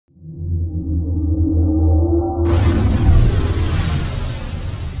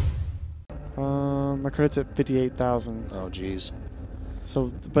credit's at 58,000. Oh, jeez.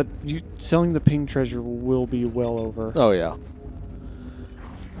 So, but selling the ping treasure will be well over. Oh, yeah.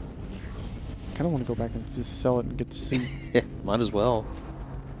 I kind of want to go back and just sell it and get to see. Might as well.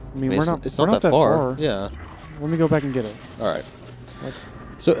 I mean, it's we're not that far. Yeah. Let me go back and get it. All right. Like,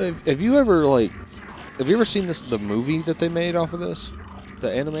 So, have you ever seen the movie that they made off of this?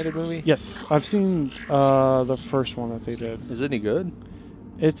 The animated movie? yes, I've seen the first one that they did. Is it any good?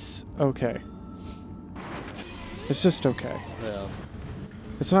 It's okay. It's just okay. Yeah.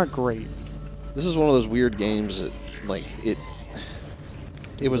 It's not great. This is one of those weird games that, like, it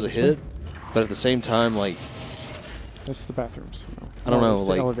was a hit, but at the same time, like, That's the bathrooms. No. I don't know, It's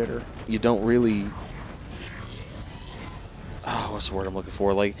the like, elevator. you don't really. Oh, what's the word I'm looking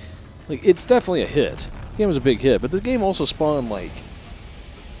for? Like it's definitely a hit. The game was a big hit, but the game also spawned like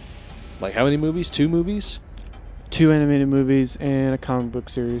how many movies? 2 movies? 2 animated movies and a comic book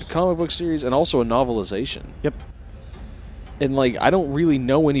series. A comic book series and also a novelization. Yep. And like I don't really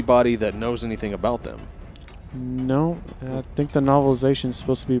know anybody that knows anything about them. No, I think the novelization is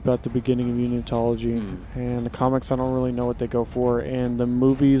supposed to be about the beginning of unitology, and the comics I don't really know what they go for, and the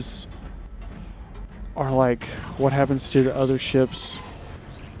movies are like what happens to the other ships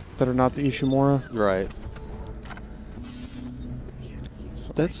that are not the Ishimura. Right.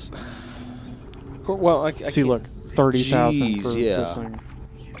 So That's well. I see. Look, 30,000 for this thing.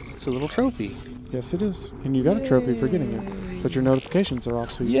 It's a little trophy. Yes, it is, and you got a trophy for getting it, but your notifications are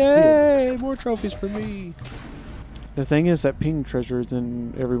off, so you Yay! can see it. More trophies for me. The thing is that ping treasure is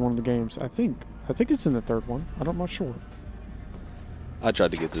in every one of the games. I think it's in the 3rd one. I'm not sure. I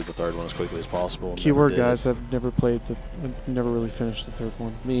tried to get through the 3rd one as quickly as possible. Keyword guys, I've never never really finished the 3rd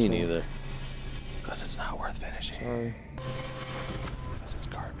one. Me neither. Because it's not worth finishing. Sorry. Because it's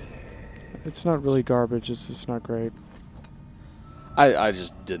garbage. It's not really garbage. It's just not great. I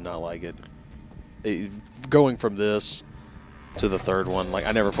just did not like it. Going from this to the 3rd one, like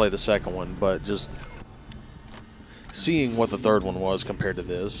I never played the 2nd one, but just seeing what the 3rd one was compared to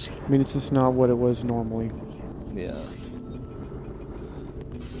this. I mean, it's just not what it was normally. Yeah.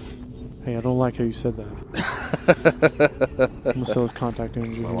 Hey, I don't like how you said that. I'm gonna sell his contact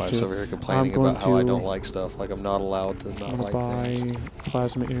energy. My wife's over here complaining about how I don't like stuff. Like I'm not allowed to not like things. Buy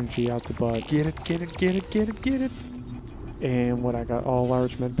plasma energy out the butt. Get it, get it, get it, get it, get it. And what I got, all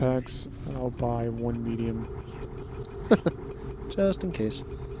large med packs. I'll buy 1 medium. Just in case.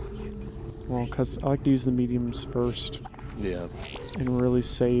 Well, because I like to use the mediums first. Yeah. And really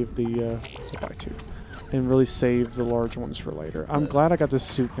save the I'll buy 2. And really save the large ones for later. I'm glad I got this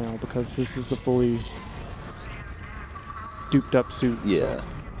suit now because this is a fully duped up suit. Yeah. So.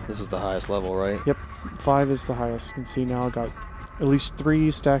 This is the highest level, right? Yep. 5 is the highest. And see, now I got at least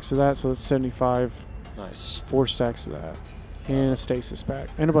 3 stacks of that, so that's 75. Nice. 4 stacks of that. And a stasis pack.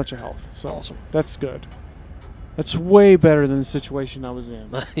 And a bunch of health. So awesome. That's good. That's way better than the situation I was in.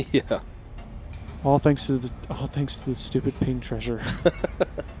 Yeah. All thanks to the stupid ping treasure.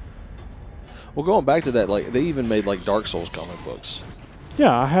 Well, going back to that, like they even made like Dark Souls comic books.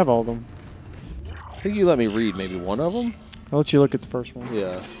 Yeah, I have all of them. I think you let me read maybe one of them. I'll let you look at the first one.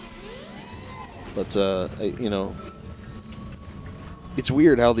 Yeah. But you know, it's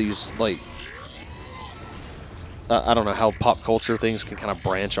weird how these like I don't know how pop culture things can kind of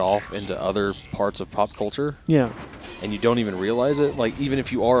branch off into other parts of pop culture. Yeah. And you don't even realize it. Like even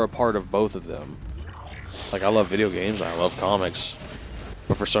if you are a part of both of them. Like I love video games and I love comics.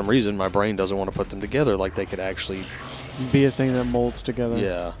 But for some reason, my brain doesn't want to put them together like they could actually be a thing that molds together.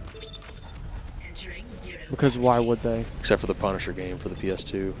 Yeah. Because why would they? Except for the Punisher game for the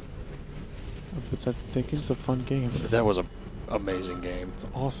PS2. But that game's a fun game. That was an amazing game. It's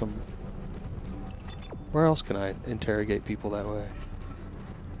awesome. Where else can I interrogate people that way?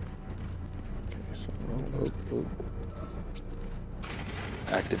 Okay, so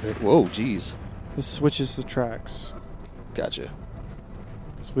activate. Whoa, jeez. This switches the tracks. Gotcha.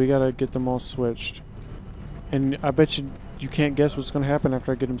 So we gotta get them all switched. And I bet you can't guess what's gonna happen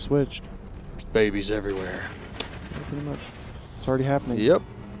after I get them switched. Babies everywhere. Yeah, pretty much. It's already happening. Yep.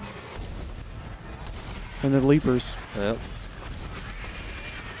 And the leapers. Yep.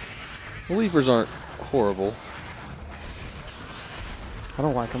 The leapers aren't horrible. I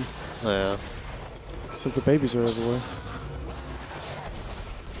don't like them. Yeah. So the babies are everywhere.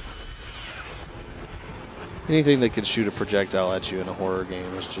 Anything that can shoot a projectile at you in a horror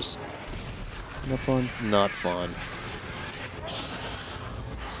game is just no fun. Not fun.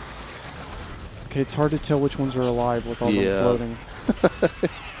 Okay, it's hard to tell which ones are alive with all them floating.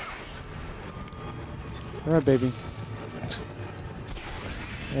 All right, baby.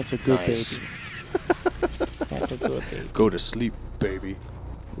 That's a good baby. That's a good baby. Go to sleep, baby.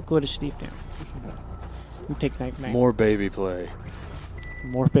 We'll go to sleep now. You take night. More baby play.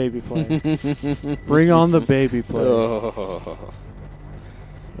 More baby play. Bring on the baby play. Oh.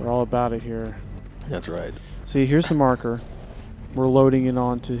 We're all about it here. That's right. See, here's the marker. We're loading it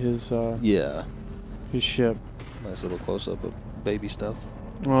onto his Yeah. his ship. Nice little close up of baby stuff.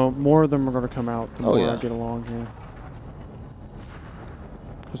 Well, more of them are going to come out the Oh, more yeah. I get along here.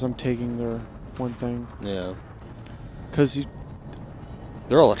 Because I'm taking their one thing. Yeah. Because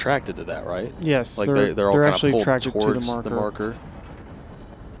they're all attracted to that, right? yes, Like they're all kind actually of pulled attracted to towards the marker.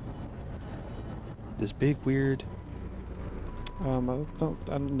 This big weird I don't know. thing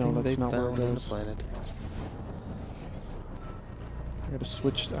That's they not where it found on the goes. planet. I gotta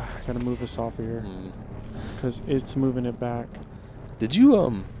switch. I gotta move this off of here Hmm. because it's moving it back. Did you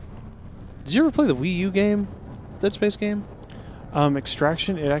ever play the Wii U game, Dead Space game?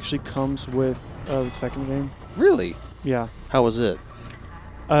 Extraction. It actually comes with the second game. Really? Yeah. How was it?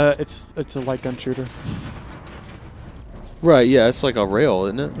 It's a light gun shooter. Right. Yeah, it's like a rail,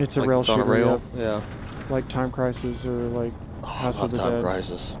 isn't it? It's a like rail it's on a shooter, rail. Yeah. Like Time Crisis or like Oh, I House love of the Time Dead.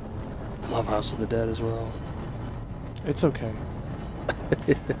 Crisis. I love House of the Dead as well. It's okay.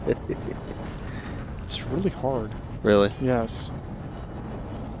 It's really hard. Really? Yes.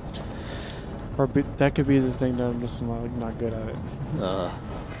 Or that could be the thing that I'm just not good at it.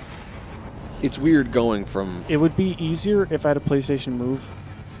 It's weird going from. It would be easier if I had a PlayStation Move,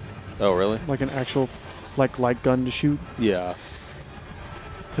 Oh, really? like an actual, like light gun to shoot. Yeah.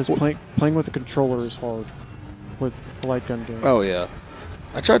 Because playing with a controller is hard, with a light gun game. Oh, yeah.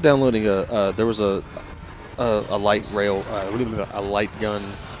 I tried downloading there was a light rail, a light gun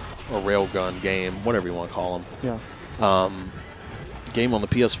or rail gun game, whatever you want to call them. Yeah. Game on the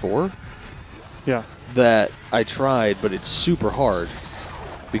PS4 Yeah. that I tried, but it's super hard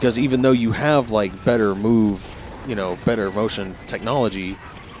because even though you have like better motion technology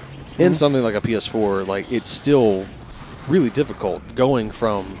in something like a PS4, like it's still really difficult going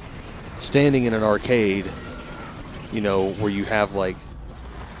from standing in an arcade, where you have like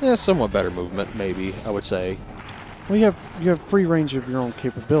somewhat better movement, maybe I would say. Well, you have free range of your own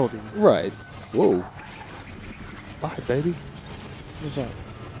capability. Right. Whoa. Bye, baby. What's that?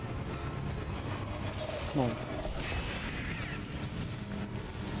 Come on.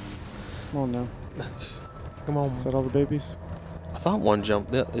 Come on now. Come on. Is that all the babies? I thought one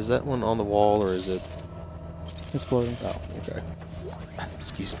jumped. Is that one on the wall or is it? It's floating. Oh, okay.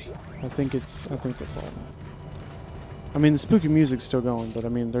 Excuse me. I think that's all. I mean, the spooky music's still going, but I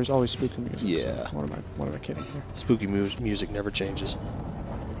mean, there's always spooky music. Yeah. So what am I kidding here? Spooky music never changes.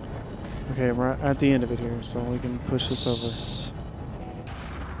 Okay, we're at the end of it here, so we can push this over.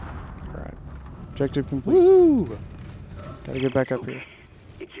 All right. Objective complete. Woo! Gotta get back up here.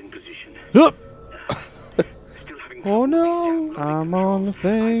 It's in position. Hup! Still having Oh no! I'm on the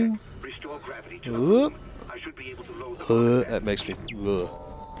thing. restore gravity to Whoop. I should be able to load the That makes me.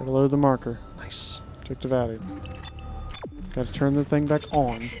 Gotta load the marker. Nice. Objective added. Gotta turn the thing back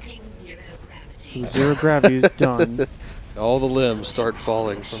on. So the zero gravity is done. All the limbs start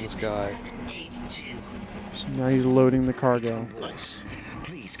falling from the sky. So now he's loading the cargo. Nice.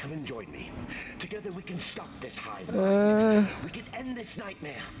 Please come and join me. Together we can stop this hive. We can end this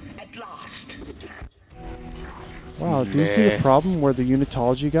nightmare at last. Wow, do you see the Meh. problem where the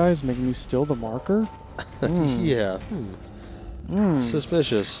unitology guy is making me steal the marker? Yeah.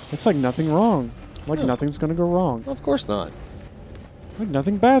 Suspicious. It's like nothing wrong. Like No. nothing's gonna go wrong. Of course not. Like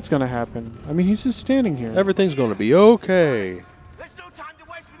nothing bad's gonna happen. I mean, he's just standing here. Everything's going to be okay. There's no time to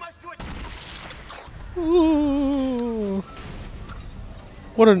waste. We must do it. Ooh.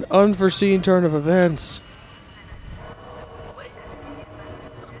 What an unforeseen turn of events.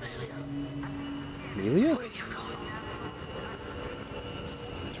 Amelia?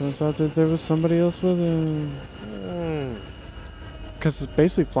 Turns out that there was somebody else with him. Because it's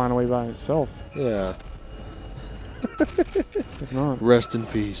basically flying away by itself. Yeah. If not. Rest in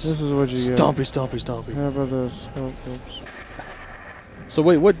peace. This is what you get. Stompy, stompy, stompy. How about this? Oh, oops. So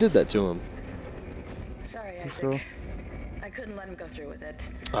wait, what did that to him? Sorry, This Isaac. girl. I couldn't let him go through with it.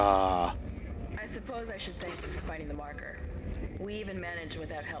 Ah. I suppose I should thank you for finding the marker. We even managed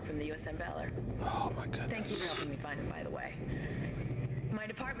without help from the USM Valor. Oh my Thank you for goodness. helping me find it, by the way. My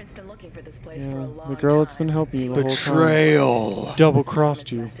department's been looking for this place for a Yeah, long the girl that's time. been helping you the whole time. Betrayal.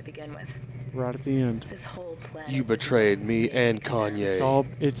 Double-crossed you To begin with. right at the end. This whole planet You betrayed me and Kanye.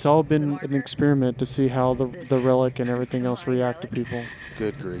 It's all been an experiment to see how the relic and everything else react to people.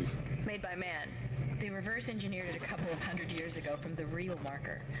 Good grief. made by man. They reverse engineered it a couple of hundred years ago from the real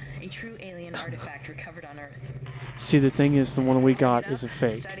marker, a true alien artifact recovered on Earth. See, the thing is, the one we got is a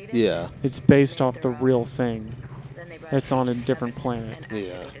fake. Studied it, Yeah. It's based off the real thing. then they brought That's it on a to different G7 planet. and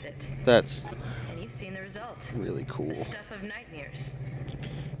Yeah. activated it. That's And you've seen the results. really The cool. stuff of nightmares.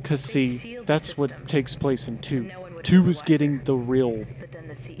 Because, see, that's what takes place in 2. 2 is getting the real But then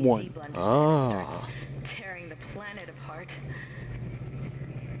the CEC one. blundered Ah. in, tearing the planet apart.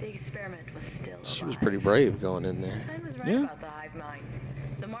 The experiment was still She was alive. pretty brave going in there. I was right Yeah. about the hive mind.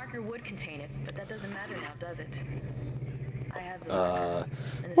 The marker would contain it, but that doesn't matter now, does it? I have the marker,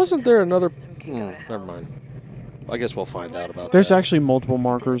 and Wasn't this there another... system can go to hell. never mind. I guess we'll find out about There's that. actually multiple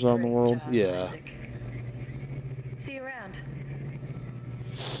markers on the world. Yeah. See you around.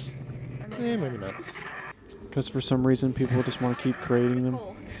 Maybe not. Because for some reason, people just want to keep creating them.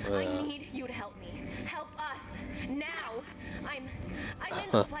 Cole, Yeah. I need you to help me. Help us now. I'm in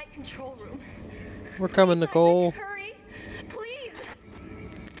the flight control room. We're coming, Nicole. Hurry, please.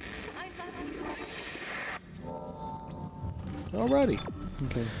 Alrighty.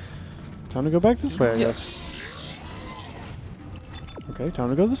 Okay. Time to go back this way, I guess. Yes. Okay, time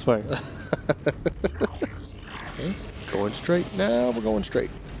to go this way. Okay. Going straight now. We're going straight.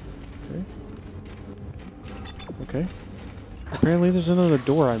 Okay. Okay. Apparently there's another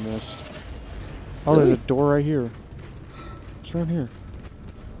door I missed. Oh, Really? there's a door right here. What's around here?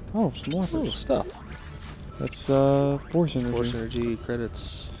 Oh, some Oh, lockers. stuff. That's force energy. Force energy credits.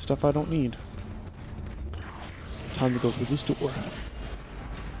 Stuff I don't need. Time to go through this door.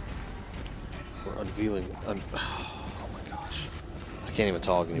 We're unveiling. Oh my gosh. I can't even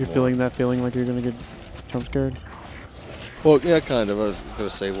talk anymore. You're feeling that feeling like you're gonna get jump scared? Well, yeah, kind of. I was going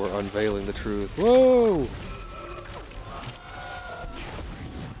to say we're unveiling the truth. Whoa!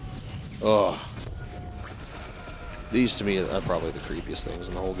 Ugh. These, to me, are probably the creepiest things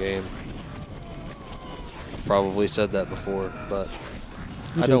in the whole game. I've probably said that before, but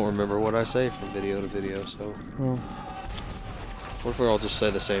You I did. don't remember what I say from video to video, so... Well, What if we all just say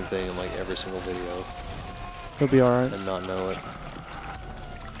the same thing in, like, every single video it'll be alright. and not know it?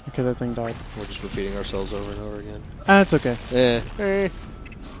 Okay, that thing died. We're just repeating ourselves over and over again. Ah, it's okay. Eh.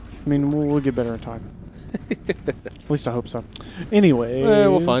 I mean, we'll get better in time. At least I hope so. Anyway,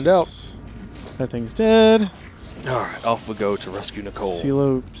 We'll find out. That thing's dead. Alright, off we go to rescue Nicole. See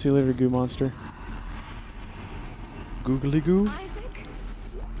you later, goo monster. Googly goo? Isaac?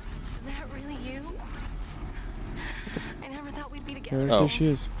 Is that really you? I never thought we'd be There, together. Oh. there she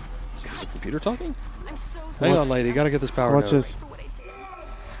is. Is the computer talking? I'm so Hang sorry on, lady. Gotta get this power Watch down. this. for what I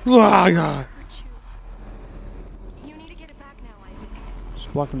did. Ah, God. Hurt you. You need to get it back now, Isaac.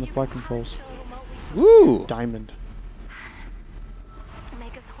 Just blocking the flight controls. Show remotely. Woo! Diamond.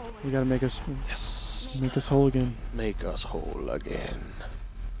 Make us whole. We gotta make us Yes. whole again. Make us whole again.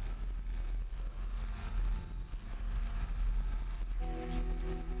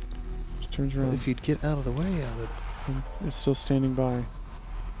 Just turns Well, around. if you'd get out of the way, I would. It's still standing by.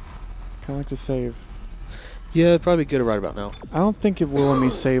 Kind of like to save. Yeah, it'd probably get it right about now. I don't think it will let me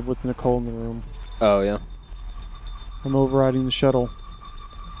save with Nicole in the room. Oh, yeah. I'm overriding the shuttle.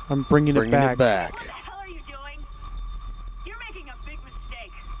 I'm bringing Bringing it back. it back. What the hell are you doing? You're making a big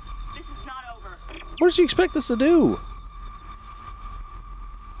mistake. This is not over. What does she expect us to do?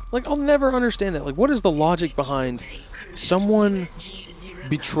 Like, I'll never understand that. Like, what is the logic behind someone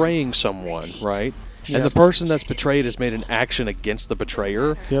betraying someone, right? Yeah. And the person that's betrayed has made an action against the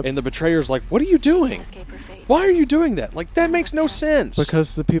betrayer. Yep. And the betrayer's like, what are you doing? Escape her fate. Why are you doing that? Like, that makes no sense.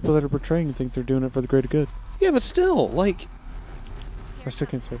 Because the people that are betraying think they're doing it for the greater good. Yeah, but still, like... I still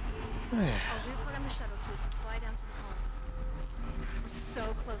can't save. I'll do put on the shuttle suit and fly down to the colony. We're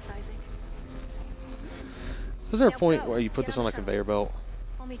so close, Isaac. Is there a Yep, point go. where you put Get this on on a the shuttle. conveyor belt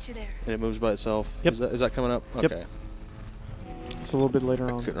I'll meet you there. and it moves by itself? Yep. Is that coming up? Yep. Okay. It's a little bit later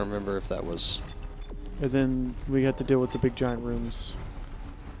I on. couldn't remember if that was... And then we have to deal with the big giant rooms.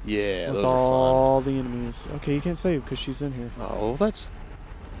 Yeah, with those are fun. all the enemies. Okay, you can't save because she's in here. Oh, that's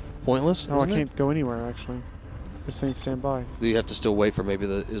pointless. Oh, I isn't it? can't go anywhere, actually. It's saying stand by. Do you have to still wait for maybe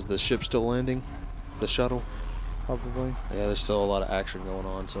is the ship still landing? The shuttle? Probably. Yeah, there's still a lot of action going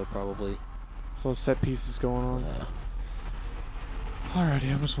on, so probably... So set pieces going on. Yeah.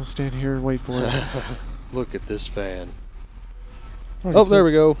 Alrighty, I'm just gonna stand here and wait for it. Look at this fan. Alright, Oh, so- there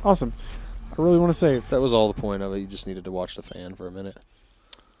we go. Awesome. I really want to save. That was all the point of it. You just needed to watch the fan for a minute.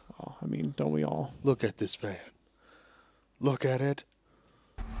 Oh, I mean, don't we all? Look at this fan. Look at it.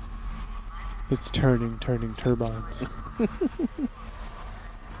 It's turning turbines.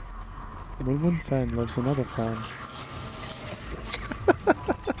 When one fan loves another fan.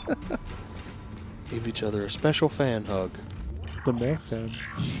 Give each other a special fan hug. The male fan.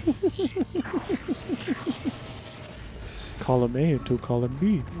 Column A to column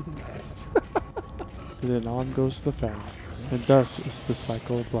B. And then on goes the fan. And thus is the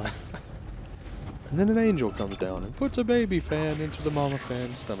cycle of life. And then an angel comes down and puts a baby fan into the mama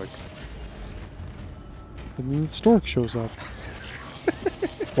fan's stomach. And then the stork shows up.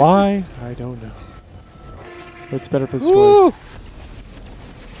 Why? I don't know. But it's better for the story. Woo!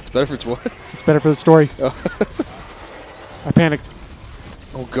 It's better for its what? It's better for the story. I panicked.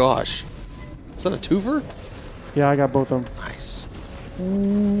 Oh gosh. Is that a twofer? Yeah, I got both of them. Nice.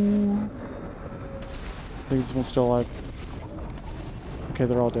 I think this one's still alive. Okay,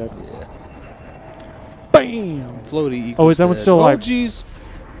 they're all dead. Yeah. Bam! Floaty equals Oh, is that one dead. still alive? Oh jeez.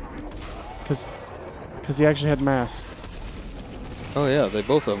 Because he actually had mass. Oh yeah, they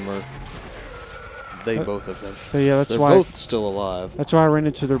both of them are. They both of them. But yeah, that's They're why. both still alive. That's why I ran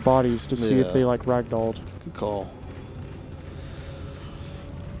into their bodies to see if Yeah. they like ragdolled. Good call.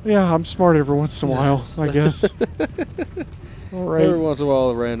 Yeah, I'm smart every once in a while, I guess. All right. Every once in a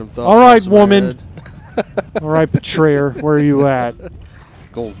while, a random thought. All right, pops in my woman. head. All right, betrayer, where are you at?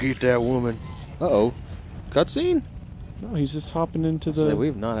 Go get that woman. Uh-oh. Cutscene? No, he's just hopping into Say, the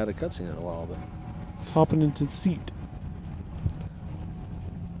we've not had a cutscene in a while, but... hopping into the seat.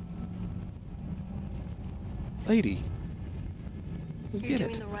 Lady. We You're get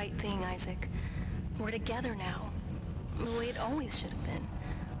doing it. the right thing, Isaac. We're together now. The way it always should have been.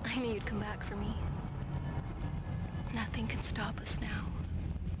 I knew you'd come back for me. Nothing can stop us now.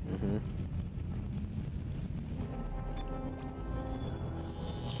 Mm-hmm.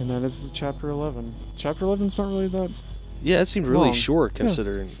 And that is the chapter 11. Chapter 11's not really that. Yeah, it seemed really Long. short Yeah.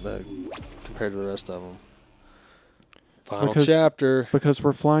 considering compared to the rest of them. Final Because- chapter. Because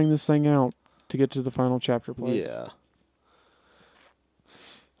we're flying this thing out to get to the final chapter place. Yeah.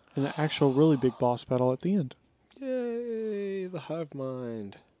 And the actual really big boss battle at the end. Yay, the hive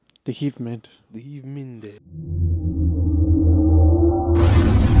mind. The Heave Mint. Leave Minde.